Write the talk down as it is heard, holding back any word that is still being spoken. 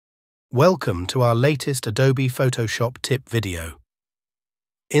Welcome to our latest Adobe Photoshop tip video.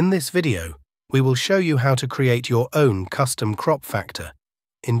 In this video, we will show you how to create your own custom crop factor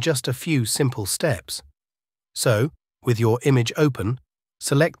in just a few simple steps. So, with your image open,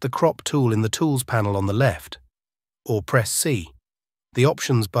 select the crop tool in the Tools panel on the left, or press C. The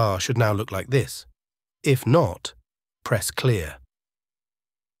options bar should now look like this. If not, press Clear.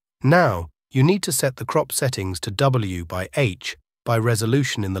 Now, you need to set the crop settings to W by H by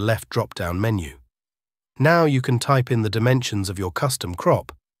resolution in the left drop-down menu. Now you can type in the dimensions of your custom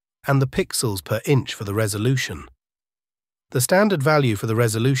crop and the pixels per inch for the resolution. The standard value for the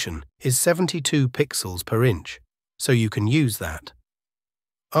resolution is 72 pixels per inch, so you can use that.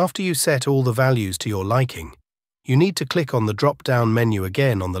 After you set all the values to your liking, you need to click on the drop-down menu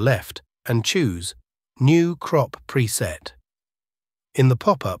again on the left and choose New Crop Preset. In the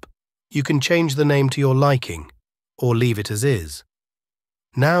pop-up, you can change the name to your liking or leave it as is.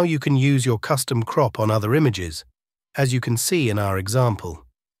 Now you can use your custom crop on other images, as you can see in our example.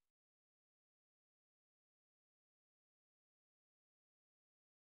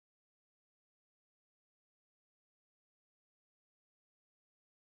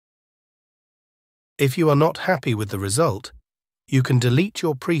 If you are not happy with the result, you can delete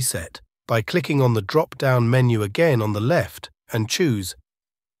your preset by clicking on the drop-down menu again on the left and choose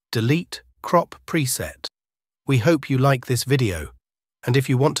Delete Crop Preset. We hope you like this video. And if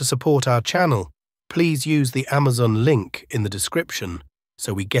you want to support our channel, please use the Amazon link in the description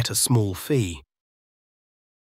so we get a small fee.